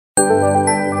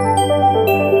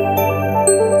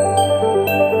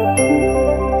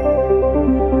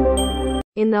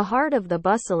In the heart of the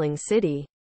bustling city,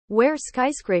 where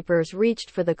skyscrapers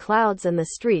reached for the clouds and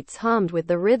the streets hummed with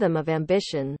the rhythm of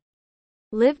ambition,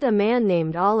 lived a man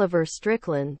named Oliver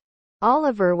Strickland.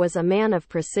 Oliver was a man of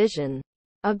precision,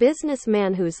 a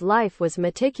businessman whose life was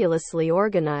meticulously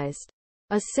organized,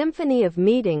 a symphony of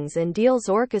meetings and deals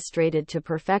orchestrated to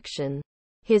perfection.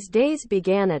 His days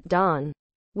began at dawn.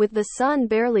 With the sun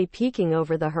barely peeking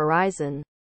over the horizon,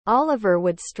 Oliver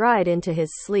would stride into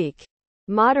his sleek,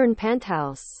 modern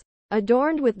penthouse,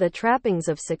 adorned with the trappings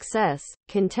of success,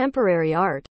 contemporary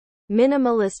art,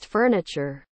 minimalist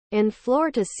furniture, and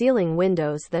floor-to-ceiling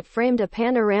windows that framed a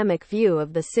panoramic view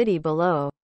of the city below.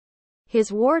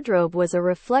 His wardrobe was a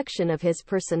reflection of his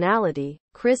personality: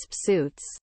 crisp suits,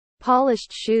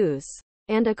 polished shoes,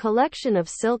 and a collection of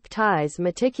silk ties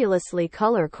meticulously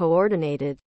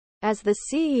color-coordinated. As the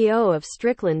CEO of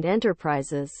Strickland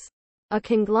Enterprises, a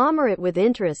conglomerate with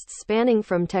interests spanning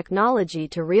from technology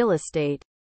to real estate,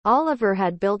 Oliver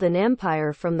had built an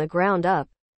empire from the ground up.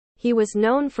 He was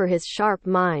known for his sharp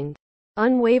mind,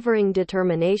 unwavering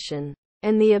determination,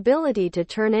 and the ability to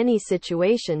turn any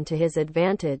situation to his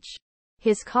advantage.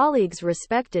 His colleagues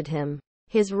respected him,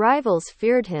 his rivals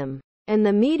feared him, and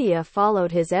the media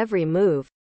followed his every move.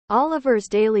 Oliver's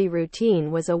daily routine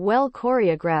was a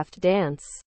well-choreographed dance.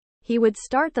 He would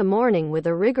start the morning with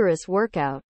a rigorous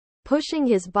workout, pushing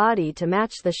his body to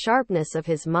match the sharpness of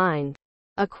his mind.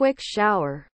 A quick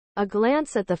shower, a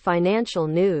glance at the financial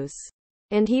news,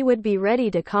 and he would be ready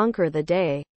to conquer the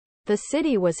day. The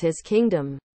city was his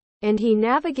kingdom, and he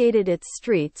navigated its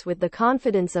streets with the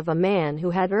confidence of a man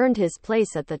who had earned his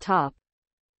place at the top.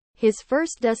 His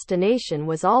first destination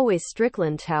was always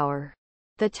Strickland Tower,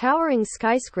 the towering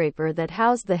skyscraper that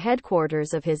housed the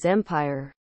headquarters of his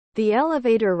empire. The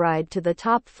elevator ride to the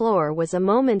top floor was a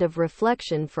moment of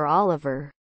reflection for Oliver.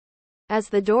 As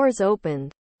the doors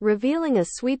opened, revealing a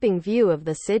sweeping view of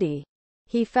the city,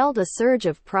 he felt a surge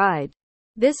of pride.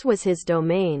 This was his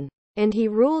domain, and he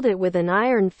ruled it with an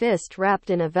iron fist wrapped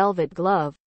in a velvet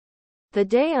glove. The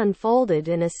day unfolded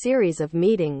in a series of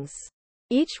meetings,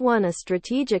 each one a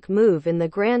strategic move in the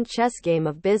grand chess game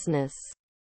of business.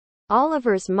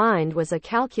 Oliver's mind was a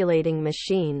calculating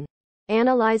machine,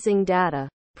 analyzing data,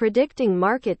 predicting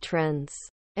market trends,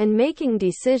 and making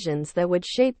decisions that would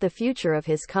shape the future of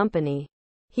his company.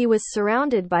 He was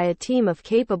surrounded by a team of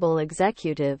capable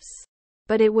executives,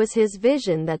 but it was his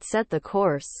vision that set the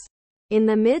course. In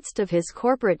the midst of his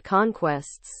corporate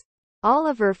conquests,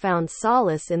 Oliver found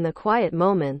solace in the quiet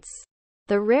moments.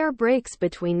 The rare breaks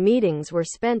between meetings were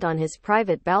spent on his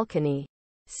private balcony,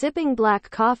 sipping black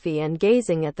coffee and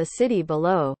gazing at the city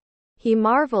below. He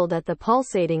marveled at the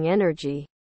pulsating energy,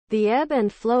 the ebb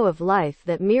and flow of life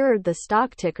that mirrored the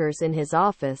stock tickers in his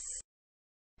office.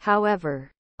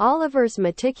 However, Oliver's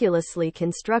meticulously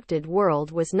constructed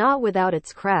world was not without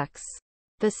its cracks.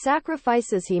 The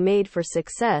sacrifices he made for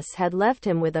success had left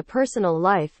him with a personal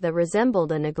life that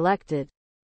resembled a neglected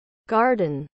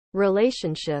garden.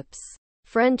 Relationships,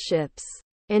 friendships,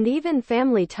 and even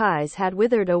family ties had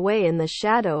withered away in the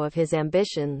shadow of his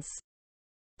ambitions.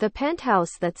 The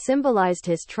penthouse that symbolized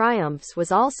his triumphs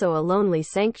was also a lonely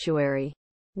sanctuary.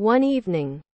 One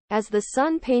evening, as the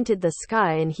sun painted the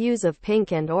sky in hues of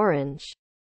pink and orange,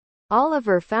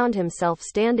 Oliver found himself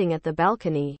standing at the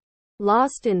balcony,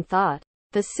 lost in thought.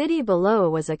 The city below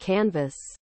was a canvas,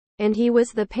 and he was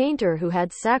the painter who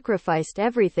had sacrificed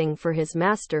everything for his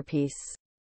masterpiece.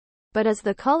 But as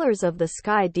the colors of the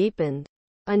sky deepened,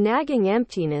 a nagging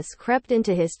emptiness crept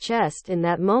into his chest in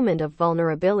that moment of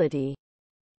vulnerability.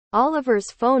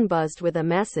 Oliver's phone buzzed with a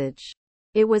message.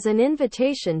 It was an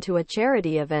invitation to a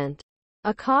charity event,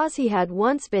 a cause he had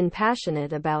once been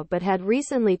passionate about but had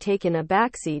recently taken a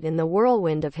backseat in the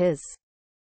whirlwind of his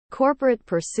corporate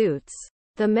pursuits.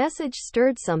 The message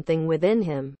stirred something within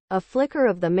him, a flicker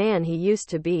of the man he used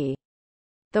to be,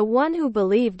 the one who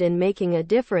believed in making a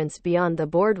difference beyond the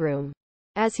boardroom.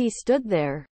 As he stood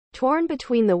there, torn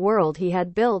between the world he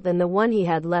had built and the one he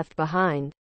had left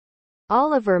behind,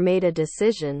 Oliver made a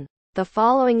decision. The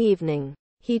following evening,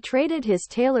 he traded his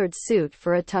tailored suit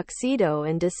for a tuxedo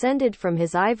and descended from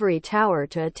his ivory tower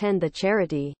to attend the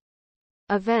charity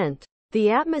event. The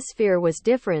atmosphere was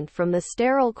different from the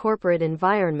sterile corporate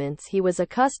environments he was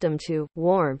accustomed to: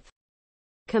 warmth,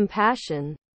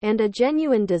 compassion, and a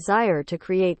genuine desire to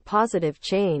create positive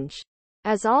change.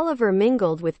 As Oliver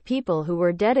mingled with people who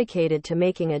were dedicated to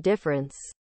making a difference,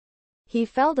 he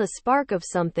felt a spark of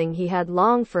something he had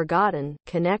long forgotten: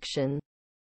 connection.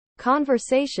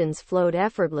 Conversations flowed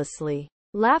effortlessly.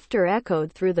 Laughter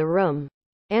echoed through the room.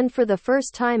 And for the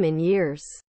first time in years,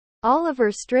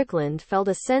 Oliver Strickland felt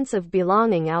a sense of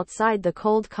belonging outside the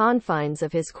cold confines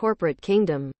of his corporate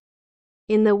kingdom.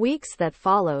 In the weeks that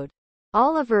followed,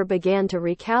 Oliver began to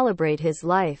recalibrate his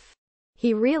life.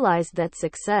 He realized that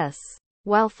success,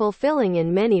 while fulfilling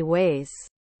in many ways,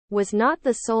 was not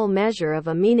the sole measure of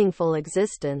a meaningful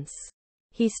existence.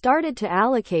 He started to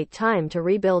allocate time to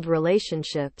rebuild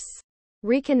relationships,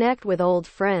 reconnect with old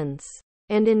friends,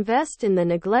 and invest in the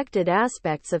neglected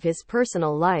aspects of his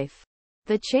personal life.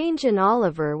 The change in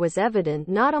Oliver was evident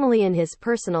not only in his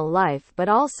personal life but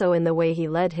also in the way he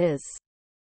led his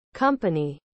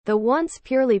company. The once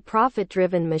purely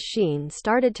profit-driven machine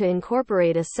started to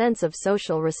incorporate a sense of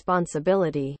social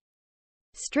responsibility.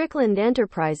 Strickland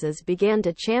Enterprises began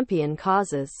to champion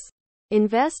causes,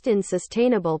 invest in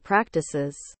sustainable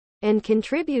practices, and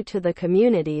contribute to the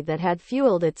community that had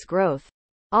fueled its growth.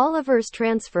 Oliver's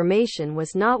transformation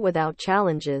was not without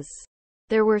challenges.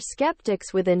 There were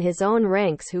skeptics within his own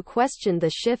ranks who questioned the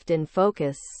shift in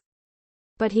focus.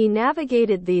 But he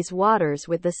navigated these waters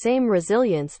with the same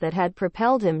resilience that had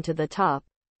propelled him to the top.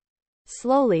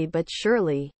 Slowly but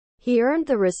surely, he earned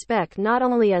the respect not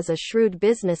only as a shrewd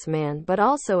businessman but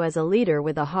also as a leader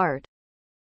with a heart.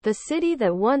 The city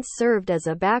that once served as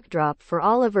a backdrop for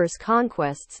Oliver's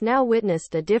conquests now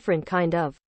witnessed a different kind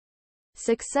of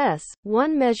success,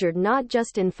 one measured not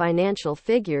just in financial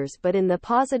figures but in the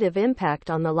positive impact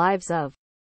on the lives of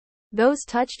those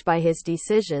touched by his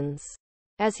decisions.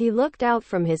 As he looked out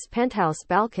from his penthouse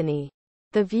balcony,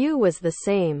 the view was the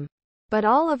same. But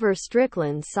Oliver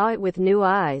Strickland saw it with new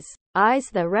eyes,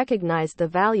 eyes that recognized the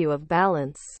value of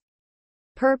balance,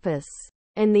 purpose,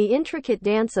 and the intricate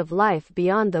dance of life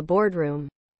beyond the boardroom.